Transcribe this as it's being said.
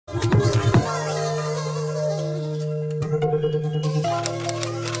Hey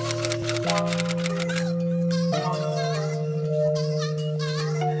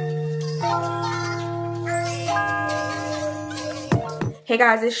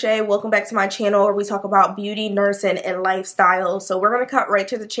guys, it's Shay. Welcome back to my channel where we talk about beauty, nursing, and lifestyle. So we're going to cut right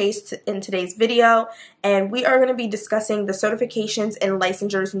to the chase in today's video, and we are going to be discussing the certifications and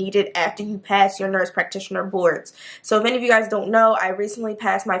licensures needed after you pass your nurse practitioner boards. So if any of you guys don't know, I recently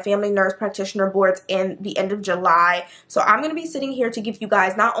passed my family nurse practitioner boards in the end of July. So I'm going to be sitting here to give you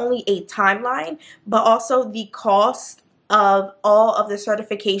guys not only a timeline, but also the cost of all of the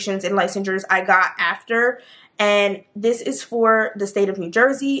certifications and licensures I got after. And this is for the state of New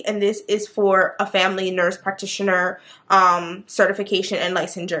Jersey, and this is for a family nurse practitioner certification and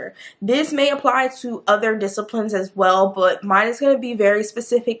licensure. This may apply to other disciplines as well, but mine is going to be very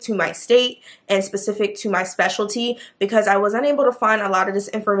specific to my state and specific to my specialty because I was unable to find a lot of this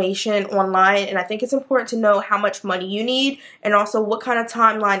information online, and I think it's important to know how much money you need and also what kind of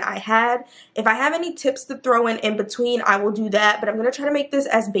timeline I had. If I have any tips to throw in between, I will do that, but I'm going to try to make this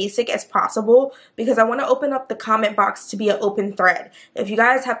as basic as possible because I want to open up the comment box to be an open thread. If you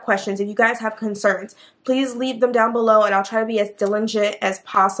guys have questions, if you guys have concerns, please leave them down below and I'll try to be as diligent as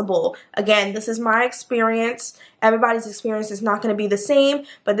possible. Again, this is my experience. Everybody's experience is not going to be the same,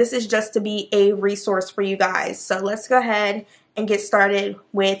 but this is just to be a resource for you guys. So let's go ahead and get started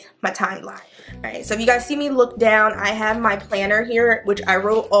with my timeline. Alright, so if you guys see me look down, I have my planner here, which I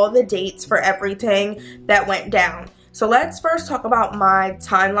wrote all the dates for everything that went down. So let's first talk about my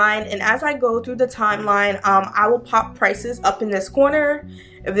timeline, and as I go through the timeline, I will pop prices up in this corner.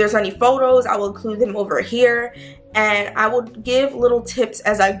 If there's any photos, I will include them over here, and I will give little tips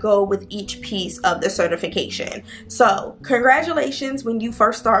as I go with each piece of the certification. So congratulations when you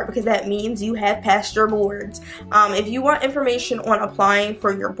first start, because that means you have passed your boards. If you want information on applying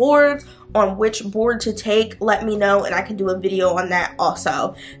for your boards, on which board to take, let me know and I can do a video on that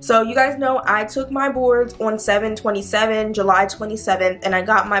also. So you guys know I took my boards on 7/27, July 27th, and I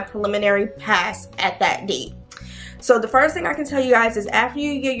got my preliminary pass at that date. So the first thing I can tell you guys is after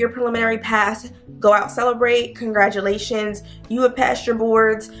you get your preliminary pass, go out, celebrate, congratulations, you have passed your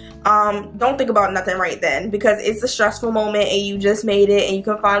boards. Don't think about nothing right then because it's a stressful moment and you just made it and you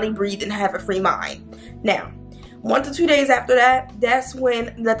can finally breathe and have a free mind. Now, 1 to 2 days after that, that's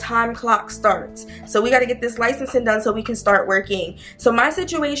when the time clock starts. So we got to get this licensing done so we can start working. So my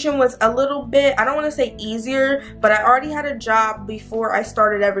situation was a little bit, I don't want to say easier, but I already had a job before I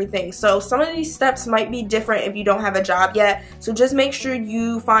started everything. So some of these steps might be different if you don't have a job yet. So just make sure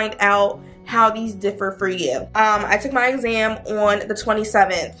you find out how these differ for you. I took my exam on the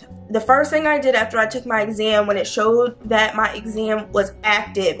 27th. The first thing I did after I took my exam, when it showed that my exam was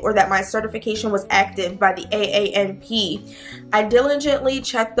active or that my certification was active by the AANP, I diligently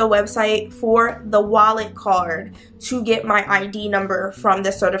checked the website for the wallet card to get my ID number from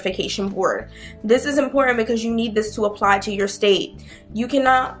the certification board. This is important because you need this to apply to your state. You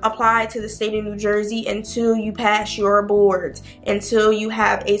cannot apply to the state of New Jersey until you pass your boards, until you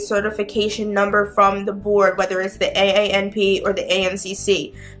have a certification number from the board, whether it's the AANP or the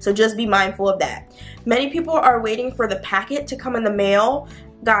AMCC. So just be mindful of that. Many people are waiting for the packet to come in the mail.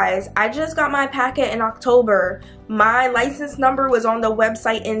 Guys, I just got my packet in October. My license number was on the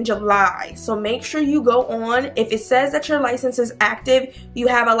website in July. So make sure you go on. If it says that your license is active, you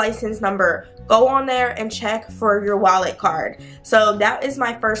have a license number. Go on there and check for your wallet card. So that is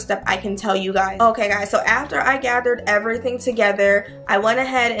my first step I can tell you guys. Okay guys, so after I gathered everything together, I went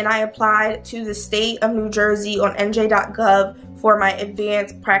ahead and I applied to the state of New Jersey on nj.gov for my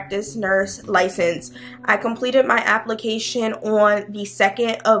advanced practice nurse license. I completed my application on the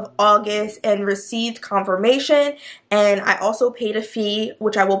 2nd of August and received confirmation, and I also paid a fee,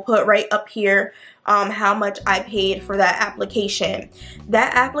 which I will put right up here, how much I paid for that application.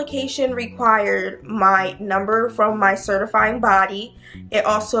 That application required my number from my certifying body. It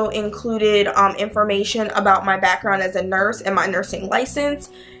also included information about my background as a nurse and my nursing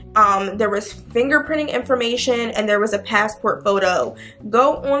license. There was fingerprinting information, and there was a passport photo.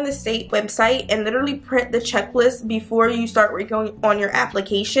 Go on the state website and literally print the checklist before you start working on your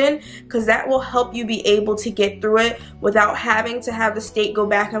application, because that will help you be able to get through it without having to have the state go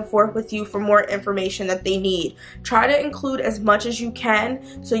back and forth with you for more information that they need. Try to include as much as you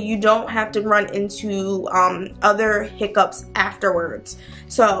can so you don't have to run into other hiccups afterwards.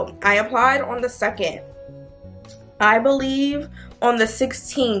 So I applied on the 2nd. I believe on the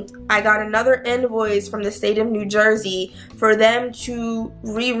 16th, I got another invoice from the state of New Jersey for them to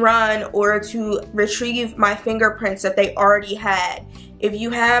rerun or to retrieve my fingerprints that they already had. If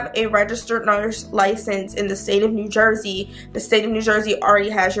you have a registered nurse license in the state of New Jersey, the state of New Jersey already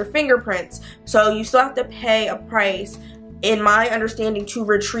has your fingerprints. So you still have to pay a price in my understanding, to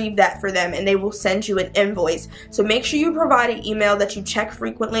retrieve that for them, and they will send you an invoice. So make sure you provide an email that you check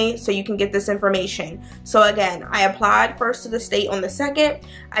frequently so you can get this information. So again, I applied first to the state on the 2nd.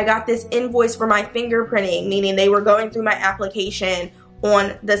 I got this invoice for my fingerprinting, meaning they were going through my application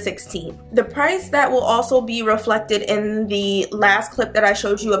on the 16th. The price that will also be reflected in the last clip that I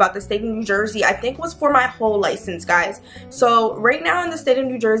showed you about the state of New Jersey, I think was for my whole license, guys. So right now in the state of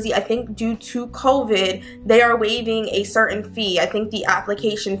New Jersey, I think due to COVID, they are waiving a certain fee. I think the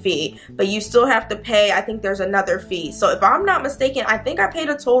application fee, but you still have to pay. I think there's another fee. So if I'm not mistaken, I think I paid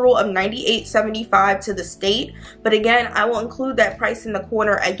a total of $98.75 to the state. But again, I will include that price in the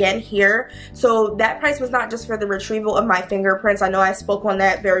corner again here. So that price was not just for the retrieval of my fingerprints. I know I spoke on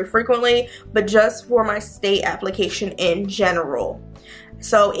that very frequently, but just for my state application in general.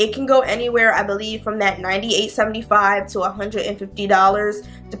 So it can go anywhere, I believe, from that $98.75 to $150,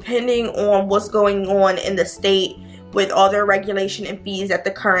 depending on what's going on in the state with all their regulation and fees at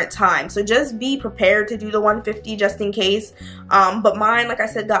the current time. So just be prepared to do the $150 just in case. But mine, like I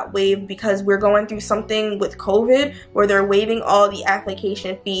said, got waived because we're going through something with COVID where they're waiving all the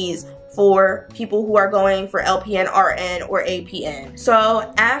application fees for people who are going for LPN, RN, or APN.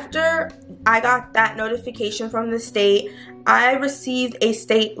 So after I got that notification from the state, I received a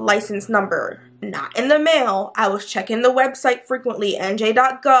state license number. Not in the mail. I was checking the website frequently,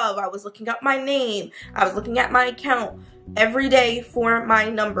 nj.gov. I was looking up my name. I was looking at my account every day for my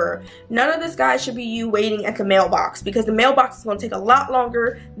number. None of this, guys, should be you waiting at the mailbox, because the mailbox is going to take a lot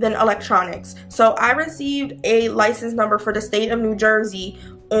longer than electronics. So I received a license number for the state of New Jersey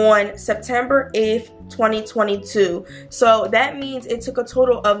on September 8th, 2022. So that means it took a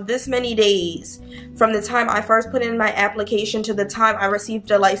total of this many days from the time I first put in my application to the time I received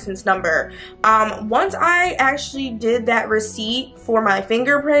the license number. Once I actually did that receipt for my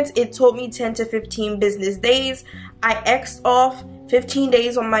fingerprints, it told me 10 to 15 business days. I X'd off 15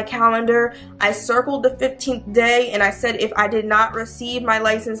 days on my calendar. I circled the 15th day and I said if I did not receive my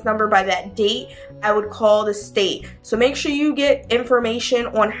license number by that date, I would call the state. So make sure you get information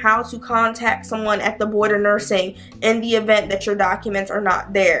on how to contact someone at the Board of Nursing in the event that your documents are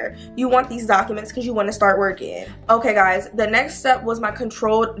not there. You want these documents because you want to start working. Okay, guys, the next step was my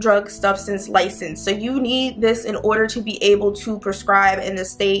controlled drug substance license. So you need this in order to be able to prescribe in the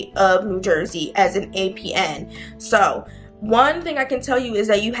state of New Jersey as an APN. So one thing I can tell you is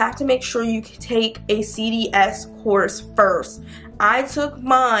that you have to make sure you take a CDS course first. I took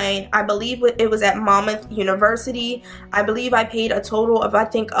mine, I believe it was at Monmouth University. I believe I paid a total of, I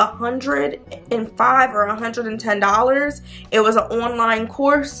think, $105 or $110. It was an online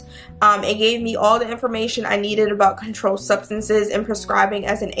course. It gave me all the information I needed about controlled substances and prescribing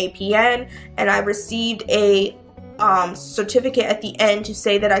as an APN, and I received a certificate at the end to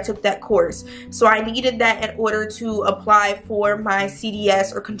say that I took that course. So I needed that in order to apply for my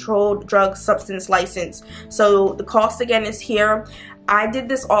CDS or controlled drug substance license. So the cost again is here. I did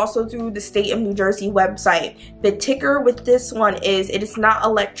this also through the state of New Jersey website. The ticker with this one is it is not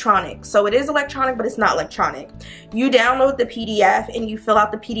electronic. So it is electronic, but it's not electronic. You download the PDF and you fill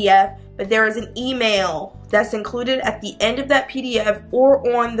out the PDF, but there is an email that's included at the end of that PDF or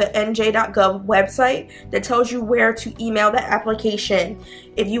on the nj.gov website that tells you where to email that application.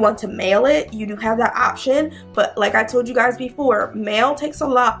 If you want to mail it, you do have that option, but like I told you guys before, mail takes a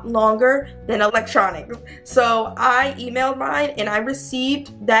lot longer than electronic. So I emailed mine and I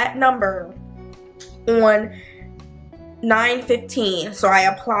received that number on 9/15. So I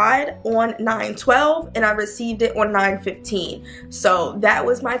applied on 9/12 and I received it on 9/15. So that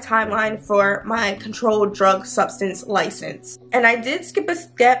was my timeline for my controlled drug substance license. And I did skip a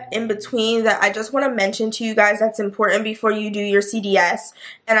step in between that I just want to mention to you guys that's important before you do your CDS.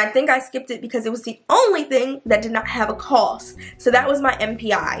 And I think I skipped it because it was the only thing that did not have a cost. So that was my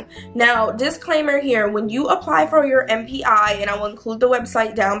MPI. Now, disclaimer here, when you apply for your MPI, and I will include the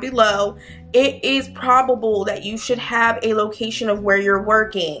website down below, it is probable that you should have a location of where you're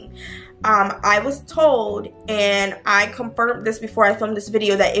working. I was told, and I confirmed this before I filmed this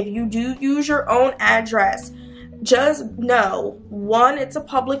video, that if you do use your own address, just know, one, it's a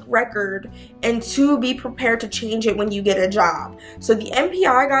public record, and two, be prepared to change it when you get a job. So the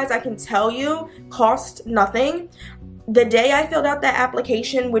MPI, guys, I can tell you, cost nothing. The day I filled out that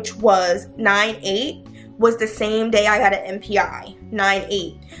application, which was 9/8, was the same day I got an MPI,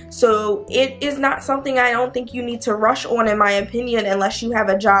 9/8. So it is not something I don't think you need to rush on, in my opinion, unless you have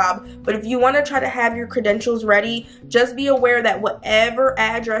a job. But if you want to try to have your credentials ready, just be aware that whatever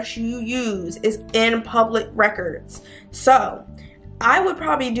address you use is in public records. So I would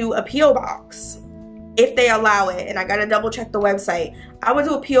probably do a P.O. box. if they allow it, and I gotta double check the website. I would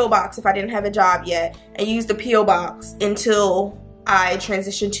do a P.O. box if I didn't have a job yet and use the P.O. box until I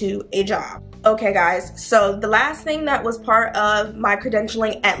transition to a job. Okay guys, so the last thing that was part of my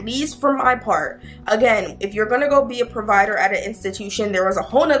credentialing, at least for my part, again, if you're gonna go be a provider at an institution, there was a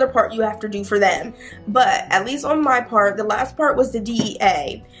whole nother part you have to do for them. But at least on my part, the last part was the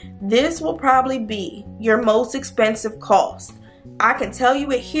DEA. This will probably be your most expensive cost. I can tell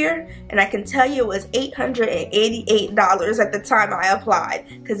you it here, and I can tell you it was $888 at the time I applied,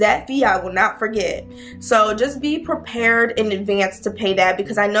 because that fee I will not forget. So just be prepared in advance to pay that,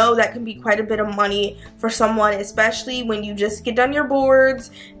 because I know that can be quite a bit of money for someone, especially when you just get done your boards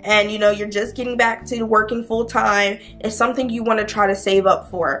and you know you're just getting back to working full time. It's something you want to try to save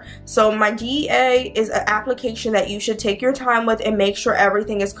up for. So my DEA is an application that you should take your time with and make sure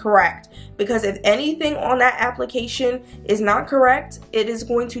everything is correct, because if anything on that application is not correct, it is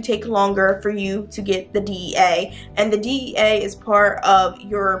going to take longer for you to get the DEA, and the DEA is part of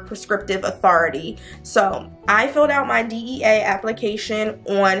your prescriptive authority. So I filled out my DEA application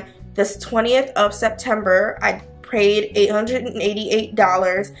on the 20th of September. I paid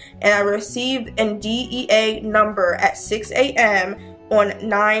 $888 and I received a DEA number at 6 a.m. on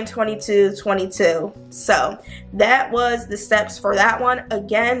 9/22/22. So that was the steps for that one.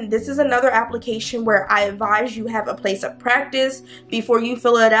 Again, this is another application where I advise you have a place of practice before you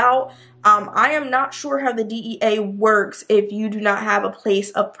fill it out. I am not sure how the DEA works if you do not have a place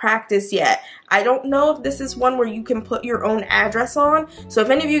of practice yet. I don't know if this is one where you can put your own address on. So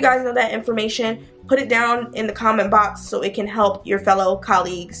if any of you guys know that information, put it down in the comment box so it can help your fellow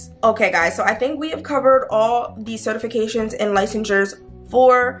colleagues. Okay guys, so I think we have covered all the certifications and licensures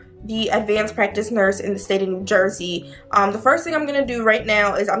for the advanced practice nurse in the state of New Jersey. The first thing I'm going to do right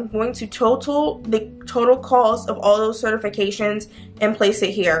now is I'm going to total the total cost of all those certifications and place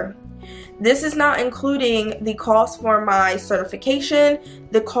it here. This is not including the cost for my certification,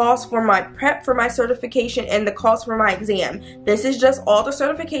 the cost for my prep for my certification, and the cost for my exam. This is just all the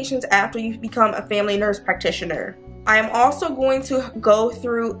certifications after you become a family nurse practitioner. I am also going to go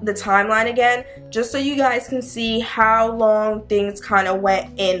through the timeline again, just so you guys can see how long things kind of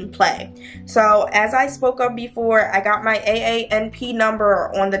went in play. So as I spoke of before, I got my AANP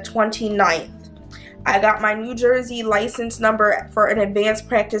number on the 29th. I got my New Jersey license number for an advanced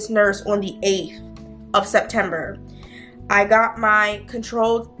practice nurse on the 8th of September. I got my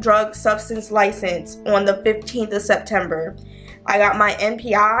controlled drug substance license on the 15th of September. I got my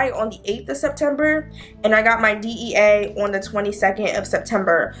NPI on the 8th of September, and I got my DEA on the 22nd of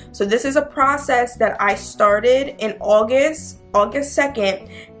September. So this is a process that I started in August 2nd,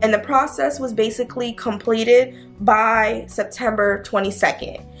 and the process was basically completed by September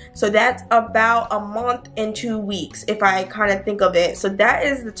 22nd. So that's about a month and 2 weeks if I kind of think of it. So that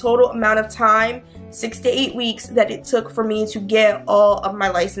is the total amount of time, 6 to 8 weeks, that it took for me to get all of my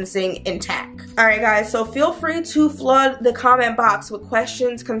licensing intact. Alright guys, so feel free to flood the comment box with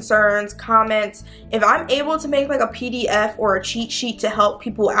questions, concerns, comments. If I'm able to make like a PDF or a cheat sheet to help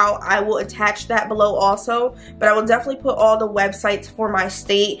people out, I will attach that below also. But I will definitely put all the websites for my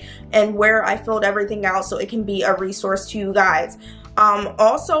state and where I filled everything out so it can be a resource to you guys.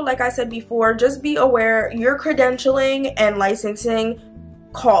 Also, like I said before, just be aware your credentialing and licensing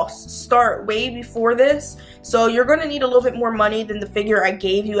costs start way before this, so you're going to need a little bit more money than the figure I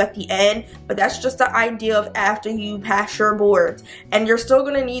gave you at the end, but that's just the idea of after you pass your boards, and you're still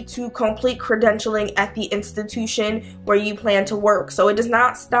going to need to complete credentialing at the institution where you plan to work. So it does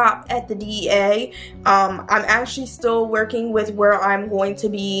not stop at the DEA. I'm actually still working with where I'm going to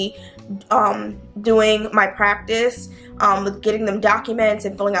be doing my practice, with getting them documents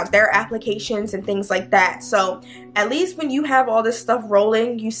and filling out their applications and things like that. So at least when you have all this stuff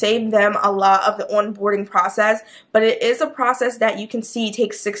rolling, you save them a lot of the onboarding process, but it is a process that you can see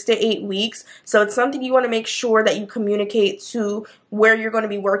takes 6 to 8 weeks. So it's something you want to make sure that you communicate to where you're going to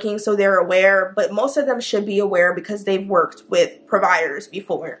be working so they're aware, but most of them should be aware because they've worked with providers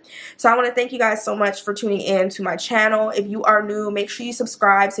before. So I want to thank you guys so much for tuning in to my channel. If you are new, make sure you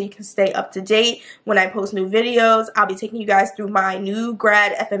subscribe so you can stay up to date when I post new videos. I'll be taking you guys through my new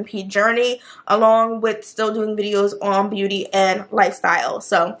grad FNP journey, along with still doing videos on beauty and lifestyle.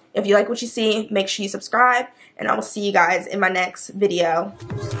 So if you like what you see, make sure you subscribe, and I will see you guys in my next video.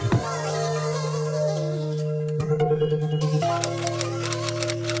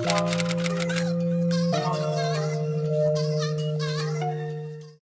 Wow.